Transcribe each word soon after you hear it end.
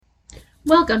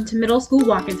Welcome to Middle School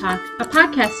Walk and Talk, a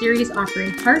podcast series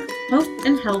offering heart, hope,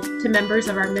 and help to members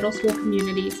of our middle school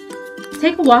communities.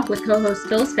 Take a walk with co-hosts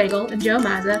Phyllis Fagel and Joe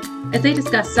Mazza as they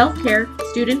discuss self-care,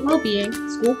 student well-being,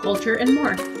 school culture, and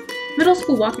more. Middle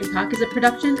School Walk and Talk is a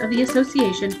production of the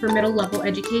Association for Middle Level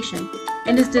Education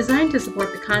and is designed to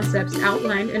support the concepts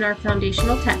outlined in our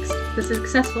foundational text, The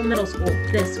Successful Middle School,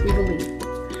 This We Believe.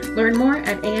 Learn more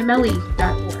at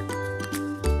amle.org.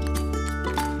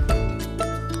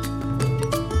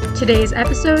 Today's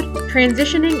episode,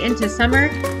 Transitioning into Summer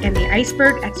and the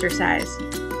Iceberg Exercise.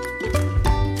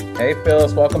 Hey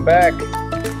Phyllis, welcome back.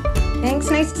 Thanks,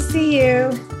 nice to see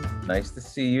you. Nice to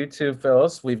see you too,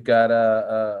 Phyllis. We've got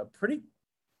a pretty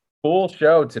cool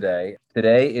show today.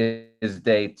 Today is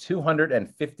day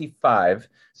 255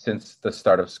 since the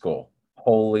start of school.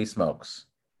 Holy smokes.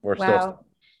 We're still,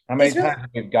 how many times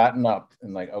have we gotten up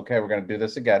and like, okay, we're going to do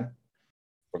this again.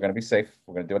 We're going to be safe.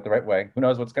 We're going to do it the right way. Who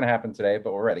knows what's going to happen today,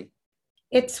 but we're ready.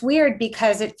 It's weird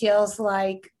because it feels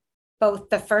like both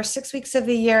the first 6 weeks of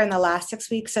the year and the last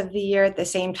 6 weeks of the year at the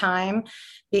same time,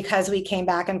 because we came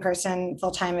back in person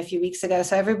full time a few weeks ago.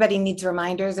 So everybody needs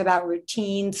reminders about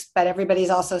routines, but everybody's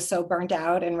also so burnt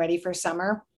out and ready for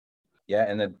summer. Yeah,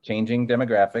 and the changing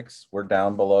demographics. We're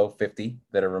down below 50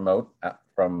 that are remote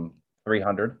from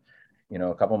 300,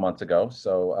 a couple months ago.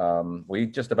 So we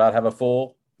just about have a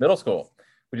full middle school,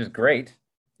 which is great,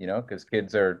 because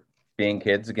kids are being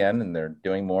kids again and they're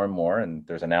doing more and more. And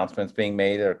there's announcements being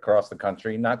made across the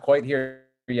country, not quite here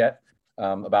yet,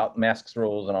 about masks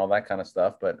rules and all that kind of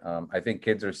stuff. But I think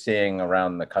kids are seeing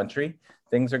around the country,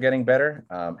 things are getting better.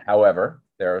 However,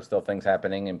 there are still things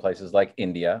happening in places like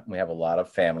India. We have a lot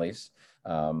of families,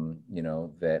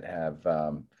 that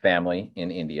have family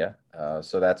in India.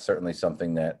 So that's certainly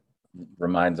something that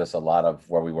reminds us a lot of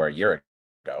where we were a year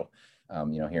ago.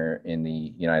 Here in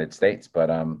the United States.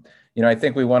 But, I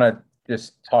think we want to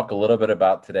just talk a little bit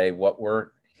about today what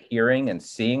we're hearing and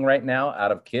seeing right now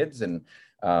out of kids and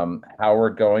how we're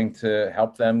going to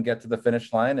help them get to the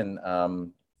finish line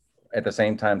and at the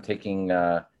same time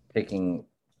taking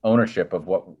ownership of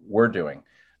what we're doing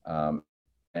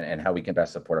and how we can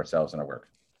best support ourselves and our work.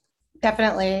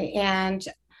 Definitely. And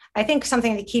I think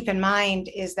something to keep in mind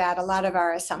is that a lot of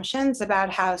our assumptions about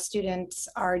how students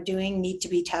are doing need to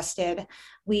be tested.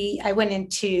 I went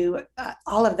into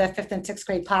all of the 5th and 6th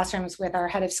grade classrooms with our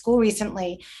head of school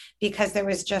recently because there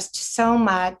was just so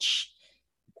much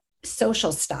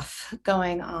social stuff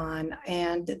going on.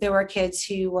 And there were kids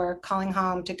who were calling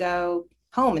home to go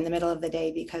home in the middle of the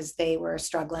day because they were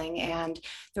struggling, and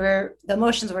the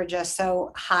emotions were just so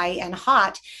high and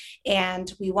hot,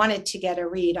 and we wanted to get a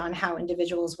read on how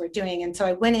individuals were doing. And so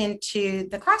I went into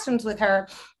the classrooms with her,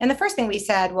 and the first thing we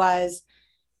said was,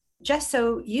 just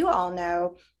so you all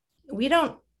know, we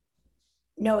don't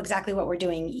know exactly what we're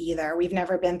doing either. We've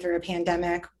never been through a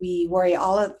pandemic. We worry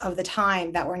all of the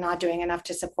time that we're not doing enough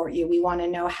to support you. We want to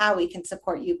know how we can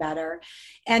support you better.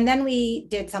 And then we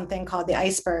did something called the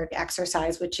iceberg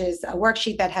exercise, which is a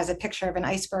worksheet that has a picture of an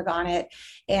iceberg on it.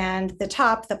 And the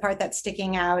top, the part that's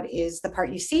sticking out, is the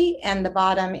part you see, and the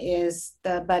bottom is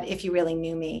but if you really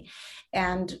knew me.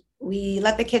 And we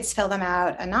let the kids fill them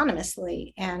out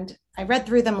anonymously. And I read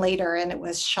through them later, and it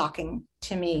was shocking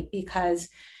to me because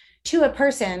to a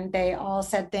person, they all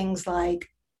said things like,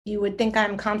 you would think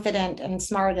I'm confident and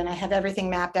smart and I have everything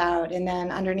mapped out. And then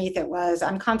underneath it was,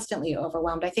 I'm constantly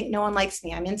overwhelmed. I think no one likes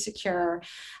me. I'm insecure.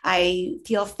 I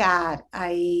feel fat.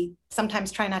 I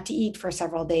sometimes try not to eat for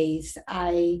several days.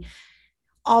 I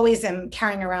always am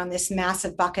carrying around this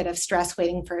massive bucket of stress,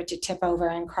 waiting for it to tip over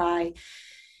and cry.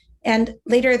 And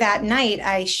later that night,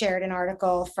 I shared an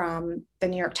article from the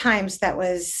New York Times that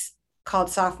was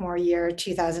called Sophomore Year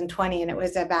 2020. And it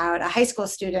was about a high school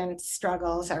student's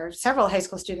struggles, or several high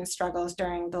school students' struggles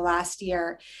during the last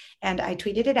year. And I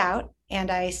tweeted it out, and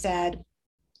I said,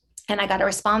 and I got a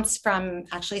response from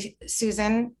actually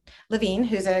Susan Levine,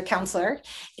 who's a counselor,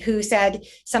 who said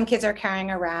some kids are carrying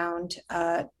around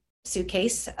a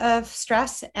suitcase of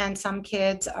stress, and some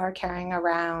kids are carrying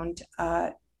around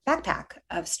a backpack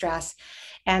of stress.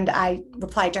 And I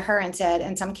replied to her and said,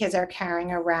 and some kids are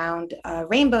carrying around a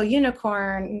rainbow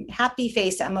unicorn, happy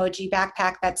face emoji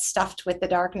backpack that's stuffed with the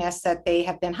darkness that they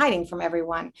have been hiding from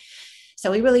everyone. So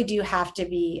we really do have to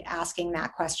be asking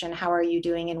that question, how are you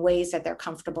doing, in ways that they're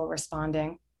comfortable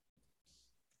responding?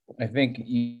 I think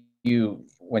you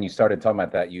when you started talking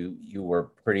about that, you were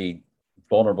pretty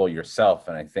vulnerable yourself.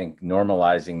 And I think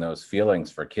normalizing those feelings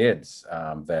for kids,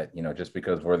 that, just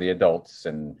because we're the adults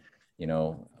and,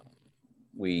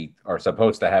 we are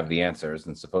supposed to have the answers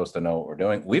and supposed to know what we're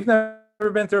doing. We've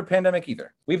never been through a pandemic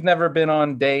either. We've never been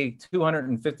on day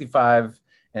 255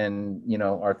 and, you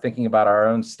know, are thinking about our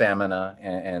own stamina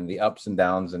and the ups and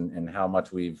downs and how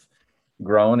much we've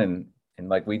grown. And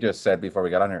like we just said before we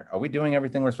got on here, are we doing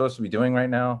everything we're supposed to be doing right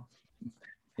now?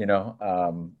 You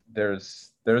know,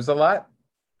 there's a lot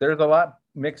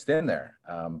mixed in there.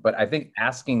 But I think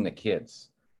asking the kids,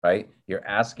 right? You're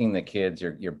asking the kids,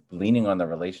 you're leaning on the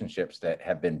relationships that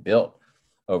have been built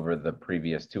over the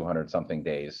previous 200 something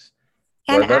days,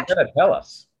 And where they're going to tell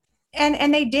us.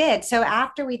 And they did. So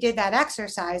after we did that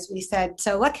exercise, we said,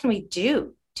 so what can we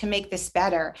do to make this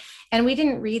better? And we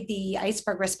didn't read the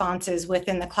iceberg responses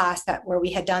within the class that where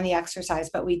we had done the exercise,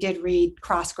 but we did read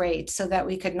cross grades so that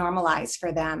we could normalize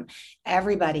for them.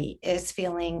 Everybody is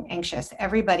feeling anxious.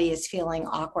 Everybody is feeling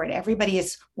awkward. Everybody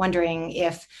is wondering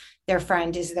if their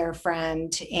friend is their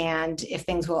friend and if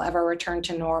things will ever return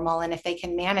to normal and if they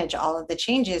can manage all of the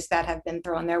changes that have been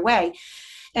thrown their way.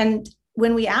 And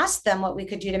when we asked them what we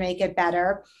could do to make it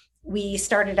better, we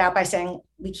started out by saying,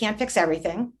 we can't fix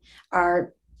everything.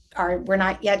 We're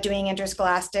not yet doing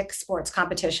interscholastic sports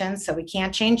competitions, so we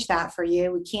can't change that for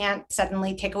you. We can't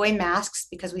suddenly take away masks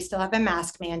because we still have a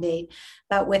mask mandate,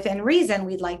 but within reason,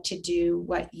 we'd like to do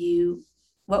what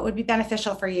would be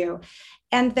beneficial for you.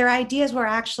 And their ideas were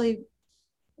actually,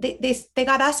 they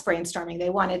got us brainstorming. They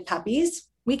wanted puppies.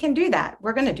 We can do that.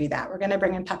 We're going to do that. We're going to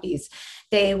bring in puppies.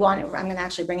 I'm going to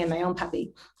actually bring in my own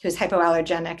puppy who's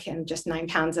hypoallergenic and just 9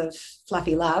 pounds of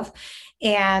fluffy love.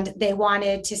 And they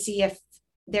wanted to see if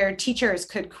their teachers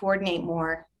could coordinate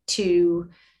more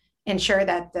to ensure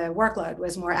that the workload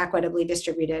was more equitably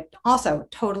distributed. Also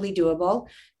totally doable.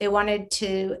 They wanted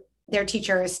their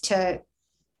teachers to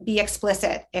be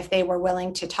explicit if they were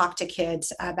willing to talk to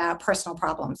kids about personal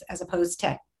problems as opposed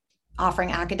to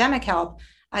offering academic help.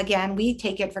 Again, we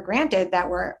take it for granted that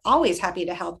we're always happy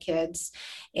to help kids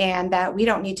and that we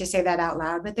don't need to say that out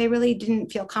loud, but they really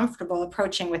didn't feel comfortable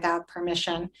approaching without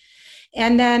permission.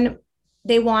 And then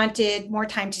they wanted more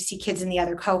time to see kids in the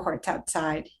other cohorts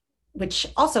outside, which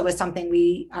also was something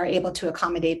we are able to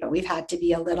accommodate, but we've had to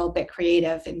be a little bit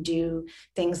creative and do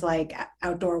things like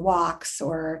outdoor walks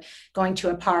or going to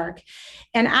a park.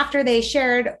 And after they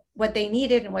shared what they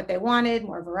needed and what they wanted,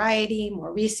 more variety,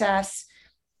 more recess,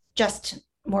 just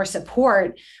more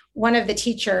support, one of the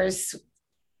teachers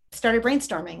started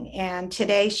brainstorming. And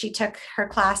today she took her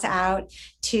class out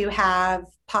to have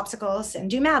popsicles and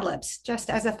do Mad Libs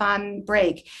just as a fun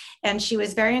break. And she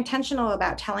was very intentional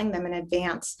about telling them in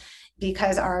advance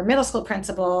because our middle school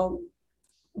principal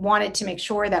wanted to make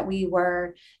sure that we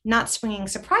were not springing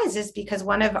surprises because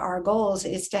one of our goals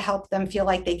is to help them feel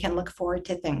like they can look forward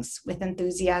to things with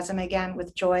enthusiasm again,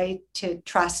 with joy, to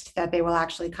trust that they will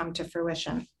actually come to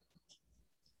fruition.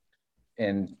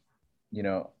 And, you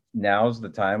know, now's the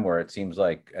time where it seems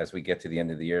like as we get to the end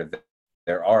of the year,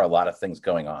 there are a lot of things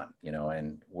going on, you know,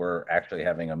 and we're actually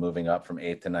having a moving up from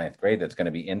 8th to 9th grade that's going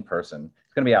to be in person.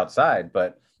 It's going to be outside,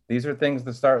 but these are things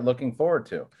to start looking forward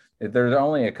to. They're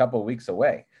only a couple of weeks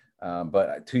away.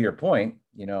 But to your point,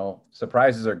 you know,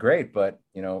 surprises are great, but,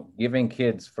 you know, giving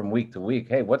kids from week to week,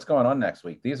 hey, what's going on next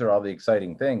week? These are all the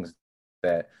exciting things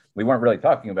that we weren't really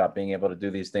talking about being able to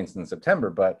do these things in September,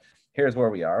 but here's where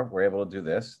we are. We're able to do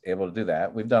this, able to do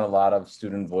that. We've done a lot of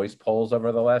student voice polls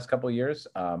over the last couple of years.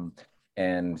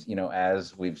 And, you know,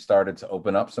 as we've started to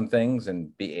open up some things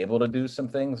and be able to do some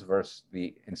things versus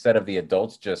instead of the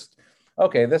adults just,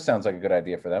 okay, this sounds like a good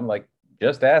idea for them. Like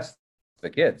just ask the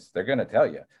kids, they're going to tell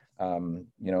you.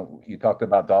 You know, you talked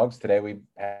about dogs today. We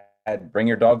had bring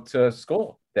your dog to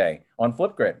school day on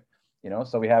Flipgrid, you know,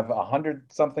 so we have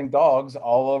 100 something dogs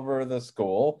all over the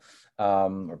school.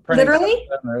 Literally?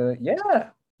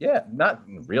 Yeah, not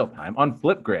in real time, on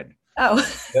Flipgrid. Oh,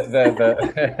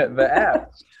 the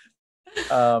app.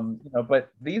 You know,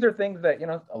 but these are things that, you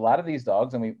know, a lot of these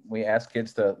dogs, and we ask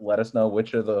kids to let us know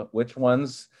which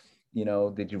ones, you know,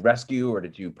 did you rescue or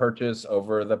did you purchase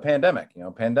over the pandemic, you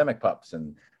know, pandemic pups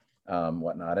and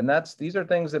whatnot. And these are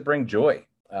things that bring joy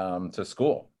to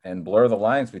school and blur the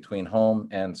lines between home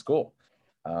and school.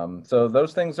 So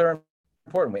those things are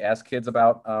important. We ask kids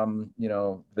about, you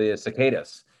know, the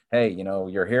cicadas. Hey, you know,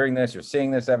 you're hearing this, you're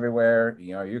seeing this everywhere.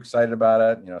 You know, are you excited about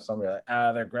it? You know, somebody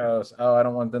like, they're gross. Oh, I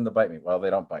don't want them to bite me. Well, they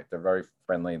don't bite. They're very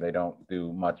friendly. They don't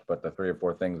do much but the 3 or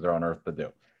 4 things they're on earth to do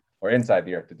or inside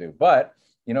the earth to do. But,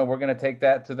 you know, we're going to take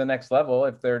that to the next level.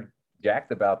 If they're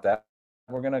jacked about that,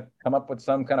 we're going to come up with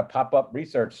some kind of pop-up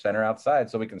research center outside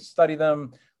so we can study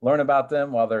them, learn about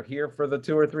them while they're here for the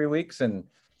 2 or 3 weeks. And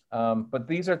but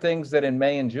these are things that in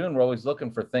May and June, we're always looking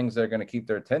for things that are going to keep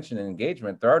their attention and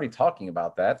engagement. They're already talking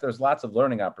about that. There's lots of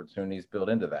learning opportunities built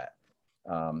into that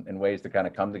and ways to kind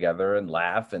of come together and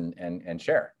laugh and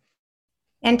share.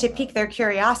 and to pique their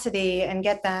curiosity and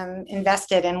get them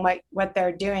invested in what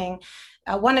they're doing.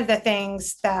 One of the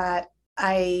things that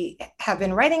I have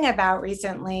been writing about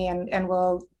recently and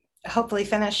will hopefully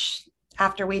finish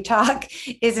after we talk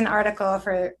is an article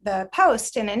for the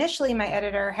Post. And initially my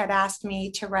editor had asked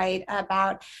me to write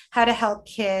about how to help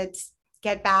kids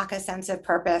get back a sense of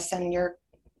purpose. And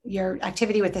your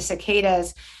activity with the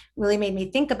cicadas really made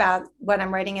me think about what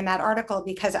I'm writing in that article,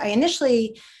 because I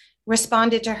initially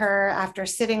responded to her after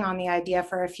sitting on the idea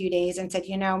for a few days and said,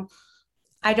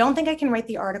 I don't think I can write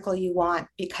the article you want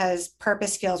because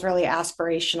purpose feels really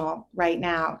aspirational right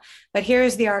now. But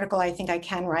here's the article I think I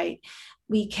can write.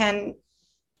 We can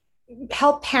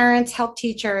help parents, help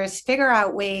teachers figure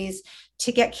out ways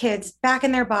to get kids back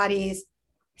in their bodies,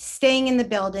 staying in the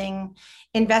building,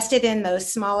 invested in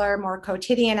those smaller, more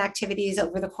quotidian activities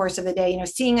over the course of the day,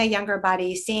 seeing a younger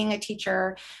buddy, seeing a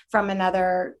teacher from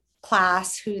another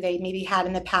class who they maybe had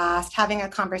in the past, having a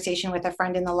conversation with a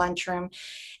friend in the lunchroom,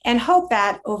 and hope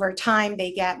that over time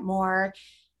they get more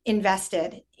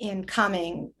invested in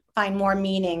coming, find more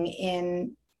meaning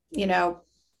in,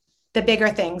 the bigger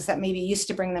things that maybe used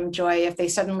to bring them joy. If they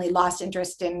suddenly lost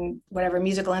interest in whatever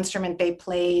musical instrument they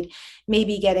played,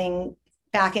 maybe getting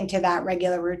back into that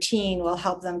regular routine will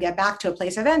help them get back to a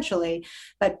place eventually.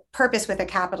 But purpose with a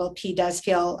capital P does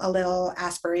feel a little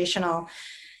aspirational.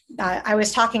 I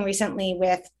was talking recently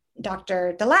with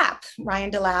Dr. DeLapp,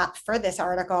 Ryan DeLapp, for this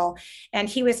article, and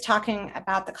he was talking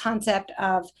about the concept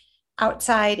of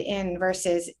outside in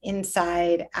versus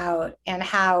inside out, and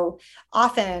how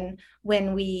often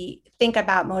when we think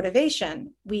about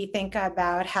motivation, we think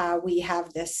about how we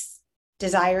have this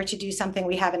desire to do something,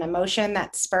 we have an emotion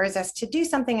that spurs us to do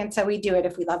something, and so we do it.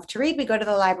 If we love to read, we go to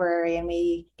the library and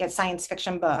we get science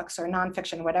fiction books or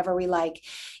nonfiction, whatever we like.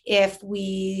 If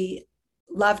we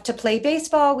love to play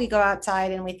baseball, we go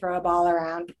outside and we throw a ball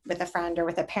around with a friend or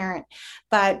with a parent.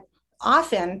 But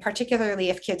often, particularly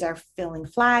if kids are feeling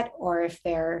flat or if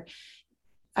they're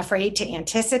afraid to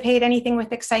anticipate anything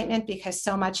with excitement because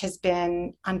so much has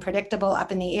been unpredictable,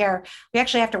 up in the air, we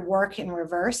actually have to work in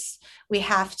reverse. We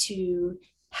have to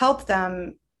help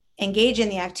them engage in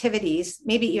the activities,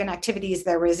 maybe even activities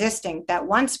they're resisting that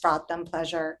once brought them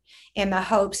pleasure, in the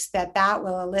hopes that that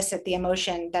will elicit the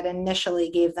emotion that initially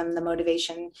gave them the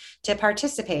motivation to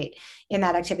participate in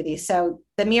that activity. So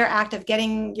the mere act of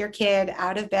getting your kid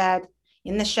out of bed,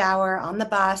 in the shower, on the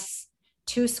bus,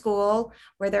 to school,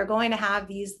 where they're going to have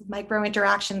these micro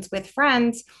interactions with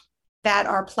friends that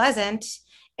are pleasant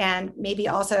and maybe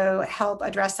also help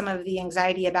address some of the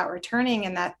anxiety about returning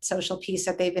and that social piece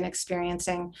that they've been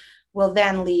experiencing, will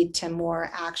then lead to more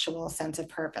actual sense of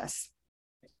purpose.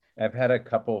 I've had a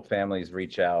couple families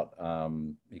reach out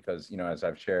because, as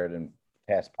I've shared in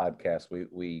past podcasts,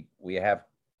 we have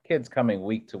kids coming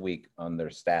week to week on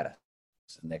their status,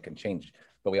 and they can change.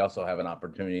 But we also have an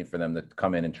opportunity for them to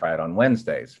come in and try it on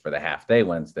Wednesdays for the half day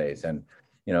Wednesdays. And,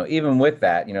 even with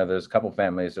that, there's a couple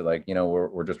families that are like,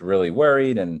 we're just really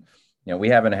worried. And, we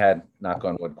haven't had, knock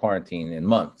on wood, quarantine in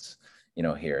months,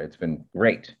 here. It's been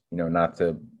great, not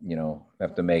to,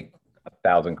 have to make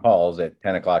 1,000 calls at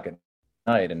 10 o'clock at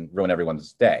night and ruin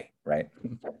everyone's day. Right.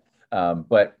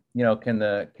 But,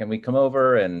 can we come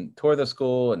over and tour the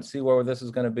school and see where this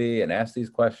is going to be and ask these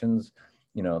questions?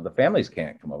 The families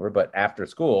can't come over, but after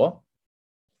school,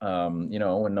 when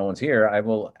no one's here, I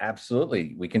will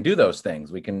absolutely, we can do those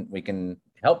things. We can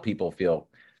help people feel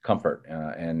comfort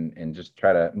and just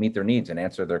try to meet their needs and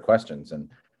answer their questions. And,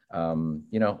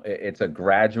 it's a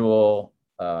gradual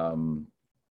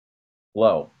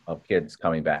flow of kids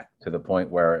coming back to the point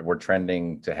where we're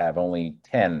trending to have only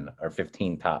 10 or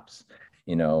 15 tops,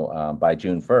 by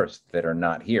June 1st that are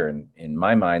not here. And in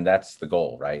my mind, that's the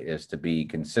goal, right? Is to be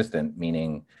consistent,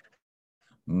 meaning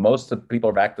most of the people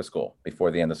are back to school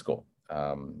before the end of school.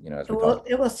 As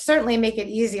it will certainly make it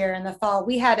easier in the fall.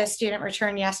 We had a student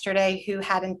return yesterday who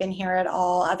hadn't been here at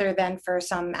all, other than for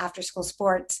some after school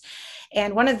sports.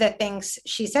 And one of the things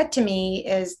she said to me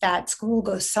is that school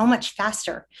goes so much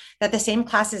faster, that the same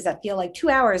classes that feel like 2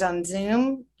 hours on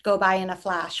Zoom go by in a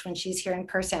flash when she's here in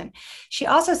person. She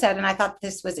also said, and I thought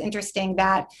this was interesting,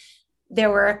 that there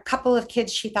were a couple of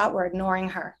kids she thought were ignoring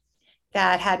her,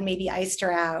 that had maybe iced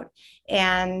her out.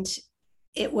 And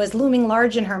it was looming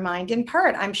large in her mind, in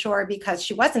part, I'm sure, because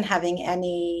she wasn't having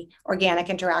any organic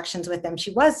interactions with them.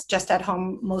 She was just at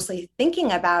home mostly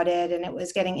thinking about it, and it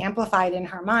was getting amplified in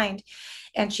her mind.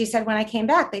 And she said, when I came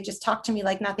back, they just talked to me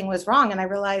like nothing was wrong. And I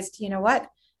realized,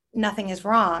 nothing is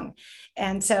wrong.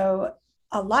 And so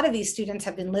a lot of these students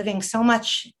have been living so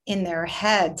much in their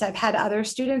heads. I've had other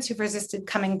students who've resisted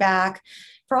coming back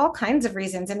for all kinds of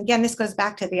reasons. And again, this goes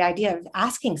back to the idea of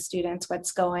asking students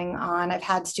what's going on. I've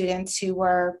had students who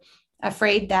were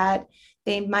afraid that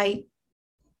they might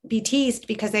be teased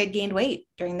because they had gained weight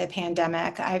during the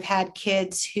pandemic. I've had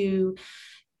kids who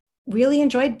really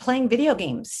enjoyed playing video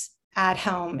games at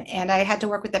home, and I had to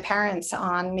work with the parents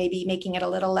on maybe making it a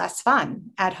little less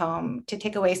fun at home to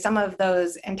take away some of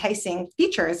those enticing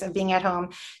features of being at home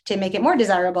to make it more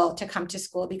desirable to come to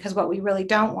school. Because what we really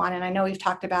don't want, and I know we've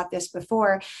talked about this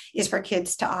before, is for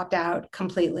kids to opt out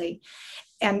completely.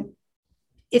 And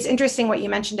it's interesting what you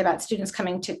mentioned about students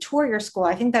coming to tour your school.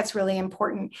 I think that's really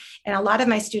important. And a lot of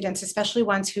my students, especially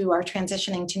ones who are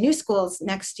transitioning to new schools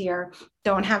next year,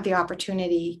 don't have the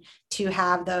opportunity to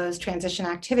have those transition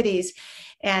activities.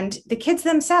 And the kids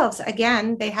themselves,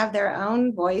 again, they have their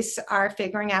own voice, are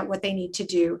figuring out what they need to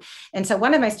do. And so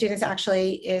one of my students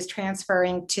actually is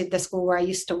transferring to the school where I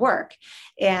used to work.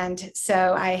 And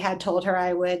so I had told her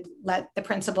I would let the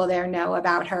principal there know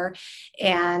about her.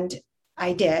 And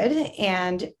I did.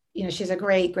 And, she's a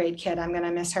great, great kid. I'm going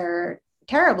to miss her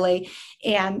terribly.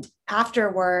 And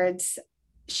afterwards,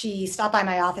 she stopped by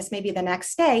my office maybe the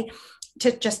next day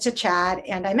to chat.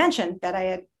 And I mentioned that I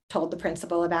had told the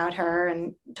principal about her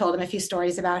and told him a few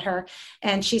stories about her.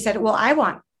 And she said, well, I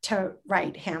want to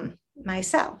write him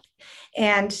myself.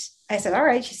 And I said, all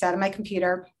right. She sat on my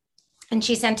computer and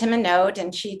she sent him a note,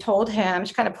 and she told him,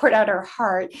 she kind of poured out her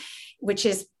heart, which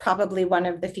is probably one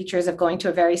of the features of going to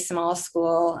a very small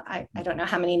school. I don't know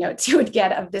how many notes you would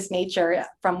get of this nature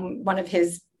from one of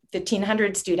his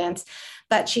 1,500 students,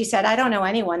 but she said, I don't know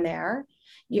anyone there.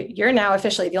 You're now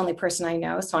officially the only person I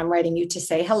know, so I'm writing you to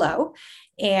say hello.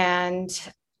 And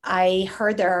I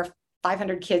heard there are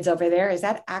 500 kids over there. Is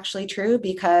that actually true?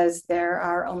 Because there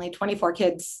are only 24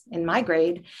 kids in my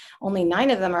grade. Only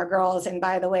 9 of them are girls. And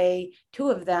by the way,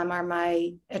 2 of them are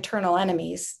my eternal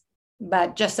enemies.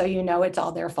 But just so you know, it's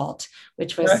all their fault,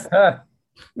 which was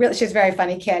really, she's a very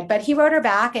funny kid. But he wrote her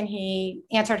back and he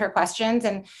answered her questions.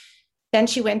 And then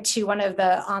she went to one of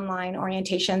the online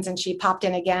orientations and she popped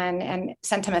in again and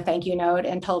sent him a thank you note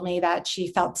and told me that she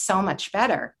felt so much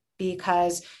better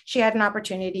because she had an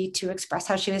opportunity to express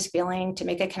how she was feeling, to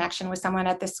make a connection with someone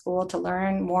at the school, to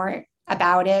learn more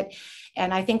about it.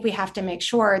 And I think we have to make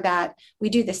sure that we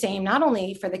do the same, not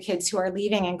only for the kids who are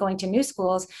leaving and going to new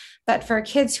schools, but for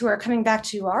kids who are coming back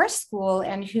to our school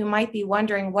and who might be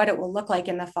wondering what it will look like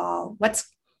in the fall.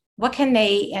 What can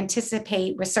they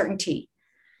anticipate with certainty?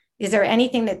 Is there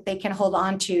anything that they can hold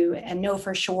on to and know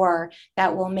for sure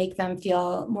that will make them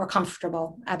feel more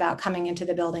comfortable about coming into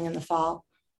the building in the fall?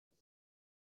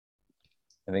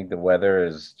 I think the weather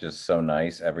is just so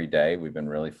nice every day. We've been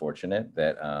really fortunate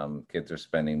that kids are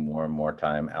spending more and more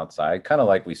time outside, kind of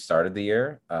like we started the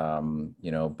year,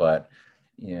 but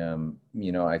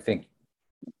I think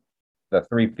the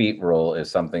 3 feet rule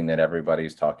is something that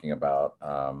everybody's talking about.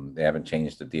 They haven't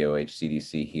changed the DOH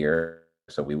CDC here,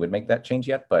 so we would make that change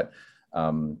yet. But,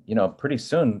 pretty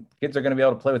soon kids are going to be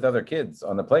able to play with other kids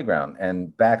on the playground.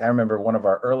 And I remember one of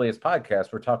our earliest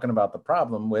podcasts, we're talking about the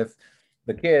problem with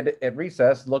the kid at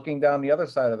recess looking down the other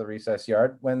side of the recess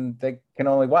yard when they can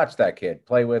only watch that kid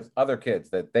play with other kids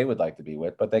that they would like to be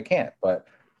with, but they can't. But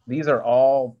these are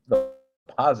all the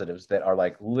positives that are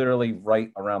like literally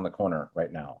right around the corner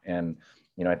right now. And,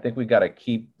 I think we got to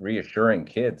keep reassuring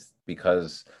kids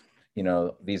because,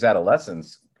 these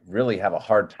adolescents really have a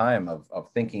hard time of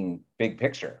thinking big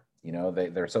picture.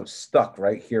 They're so stuck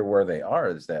right here where they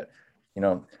are is that,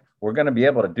 we're going to be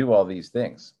able to do all these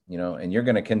things, and you're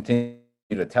going to continue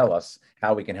to tell us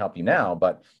how we can help you now,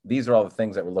 but these are all the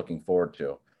things that we're looking forward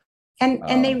to. And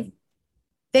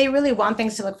they really want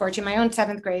things to look forward to. My own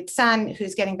 7th grade son,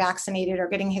 who's getting vaccinated or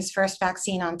getting his first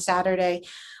vaccine on Saturday,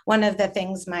 one of the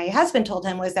things my husband told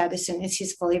him was that as soon as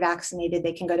he's fully vaccinated,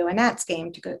 they can go to a Nats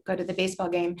game, to go to the baseball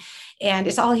game. And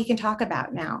it's all he can talk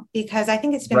about now, because I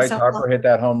think it's been Bryce Harper hit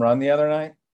that home run the other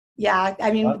night. Yeah.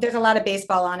 I mean, there's a lot of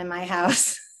baseball on in my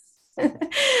house,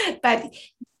 but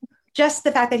just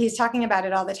the fact that he's talking about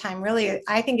it all the time, really,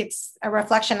 I think it's a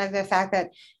reflection of the fact that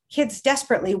kids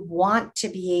desperately want to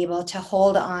be able to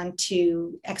hold on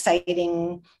to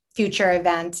exciting future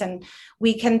events. And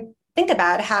we can think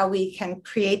about how we can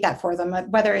create that for them,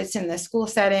 whether it's in the school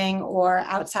setting or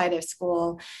outside of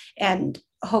school. And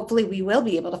hopefully we will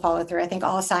be able to follow through. I think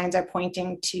all signs are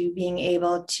pointing to being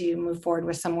able to move forward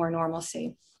with some more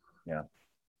normalcy. Yeah.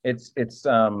 It's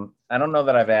I don't know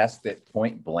that I've asked it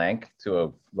point blank to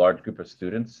a large group of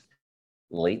students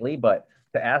lately, but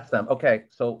to ask them, okay,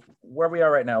 so where we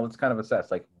are right now, let's kind of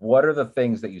assess, like, what are the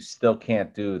things that you still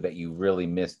can't do that you really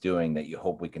miss doing that you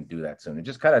hope we can do that soon? And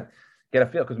just kind of get a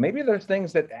feel, because maybe there's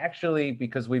things that actually,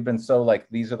 because we've been so like,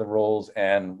 these are the rules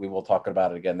and we will talk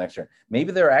about it again next year.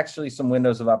 Maybe there are actually some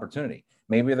windows of opportunity.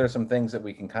 Maybe there's some things that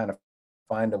we can kind of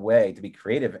find a way to be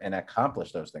creative and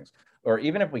accomplish those things. Or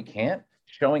even if we can't,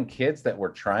 showing kids that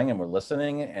we're trying and we're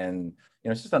listening, and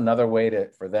it's just another way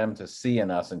for them to see in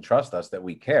us and trust us that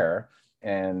we care.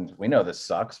 And we know this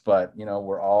sucks, but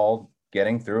we're all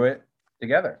getting through it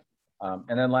together.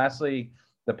 And then lastly,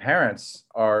 the parents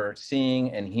are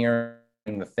seeing and hearing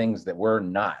the things that we're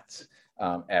not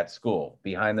at school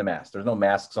behind the mask. There's no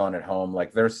masks on at home.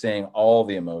 Like, they're seeing all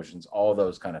the emotions, all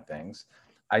those kind of things.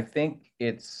 I think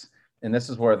and this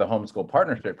is where the homeschool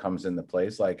partnership comes into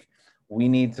place. Like, we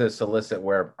need to solicit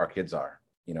where our kids are,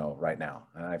 right now.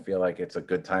 And I feel like it's a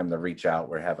good time to reach out.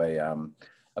 We have a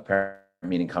parent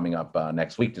meeting coming up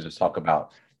next week to just talk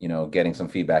about, getting some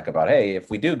feedback about, hey, if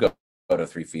we do go to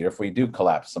 3 feet, or if we do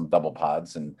collapse some double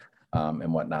pods and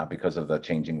whatnot because of the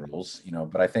changing rules,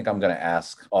 but I think I'm going to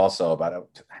ask also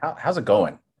about how's it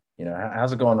going?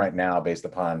 How's it going right now based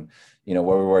upon, where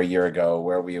we were a year ago,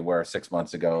 where we were 6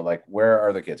 months ago? Like, where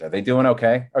are the kids? Are they doing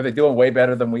okay? Are they doing way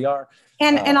better than we are?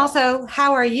 And also,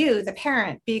 how are you, the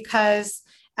parent? Because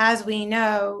as we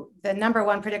know, the number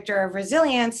one predictor of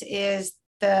resilience is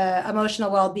the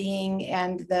emotional well-being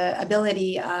and the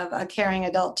ability of a caring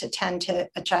adult to tend to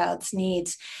a child's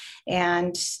needs.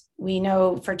 And we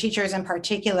know for teachers in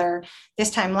particular,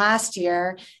 this time last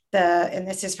year, and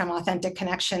this is from Authentic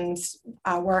Connections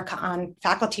work on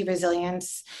faculty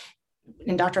resilience,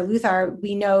 and Dr. Luthar,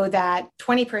 we know that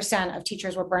 20% of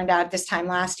teachers were burned out this time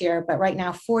last year, but right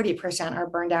now 40% are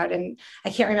burned out. And I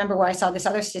can't remember where I saw this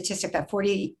other statistic that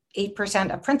 48%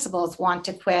 of principals want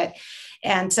to quit.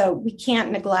 And so we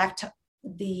can't neglect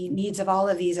the needs of all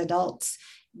of these adults,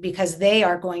 because they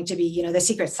are going to be, the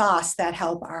secret sauce that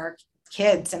help our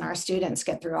kids and our students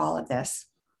get through all of this.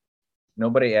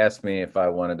 Nobody asked me if I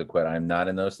wanted to quit. I'm not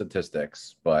in those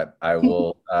statistics, but I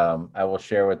will I will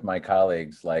share with my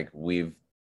colleagues, like, we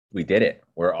did it.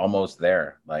 We're almost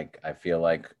there. Like, I feel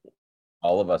like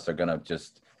all of us are going to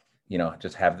just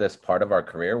have this part of our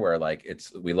career where, like,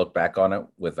 we look back on it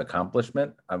with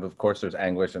accomplishment. Of course, there's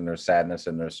anguish and there's sadness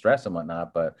and there's stress and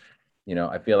whatnot, but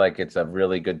I feel like it's a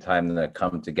really good time to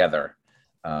come together.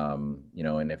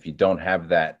 And if you don't have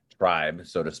that tribe,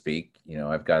 so to speak,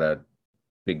 I've got a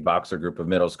big boxer group of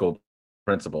middle school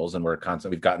principals, and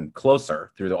we've gotten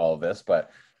closer through all of this, but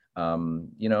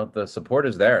the support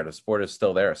is there. The support is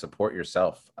still there. Support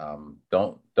yourself.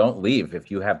 Don't leave if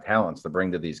you have talents to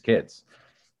bring to these kids,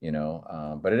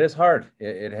 but it is hard.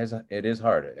 It is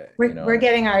hard. We're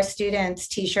getting our students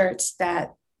t-shirts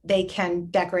that they can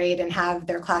decorate and have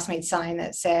their classmates sign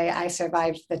that say, I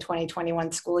survived the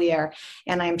 2021 school year.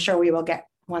 And I'm sure we will get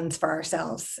ones for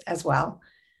ourselves as well.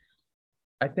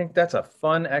 I think that's a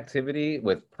fun activity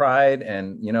with pride,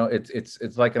 and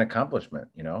it's like an accomplishment,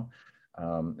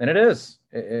 and it is.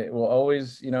 It will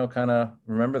always, kind of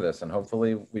remember this, and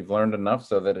hopefully we've learned enough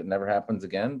so that it never happens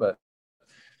again. But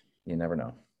you never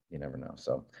know.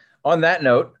 So, on that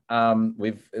note,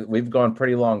 we've gone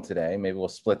pretty long today. Maybe we'll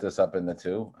split this up into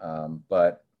two,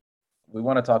 but we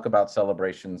want to talk about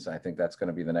celebrations. I think that's going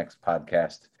to be the next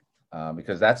podcast.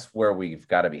 Because that's where we've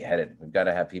got to be headed. We've got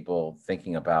to have people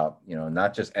thinking about,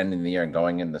 not just ending the year and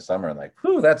going into summer like,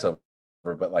 whew, that's over,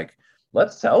 but like,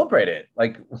 let's celebrate it.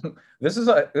 Like, this is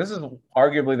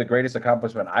arguably the greatest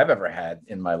accomplishment I've ever had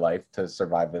in my life to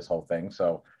survive this whole thing.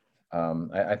 So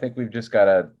I think we've just got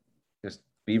to just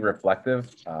be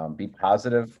reflective, be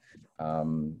positive.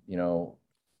 You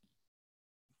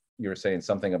were saying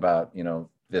something about,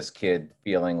 this kid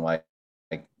feeling like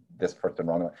this person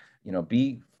wrong.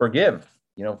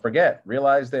 Forget,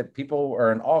 realize that people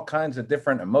are in all kinds of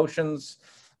different emotions.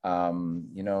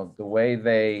 The way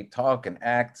they talk and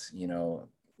act,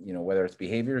 whether it's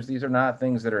behaviors, these are not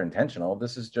things that are intentional.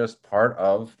 This is just part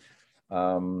of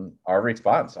our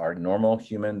response, our normal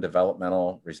human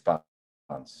developmental response.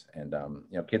 And,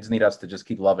 kids need us to just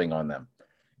keep loving on them,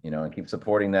 and keep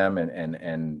supporting them.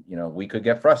 And we could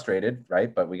get frustrated,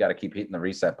 right? But we got to keep hitting the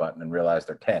reset button and realize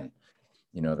they're 10,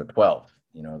 they're 12.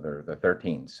 They're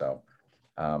 13. So,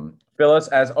 Phyllis,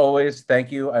 as always,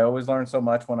 thank you. I always learn so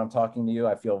much when I'm talking to you.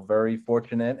 I feel very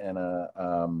fortunate and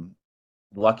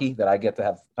lucky that I get to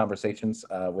have conversations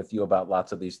with you about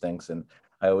lots of these things. And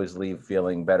I always leave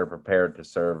feeling better prepared to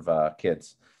serve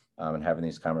kids and having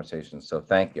these conversations. So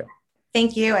thank you.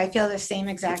 Thank you. I feel the same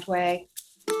exact way.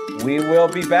 We will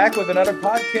be back with another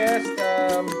podcast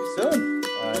soon.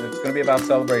 It's going to be about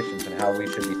celebrations and how we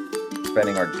should be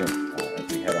spending our June as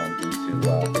we head on into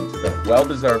the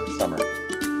well-deserved summer.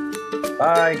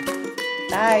 Bye.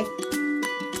 Bye.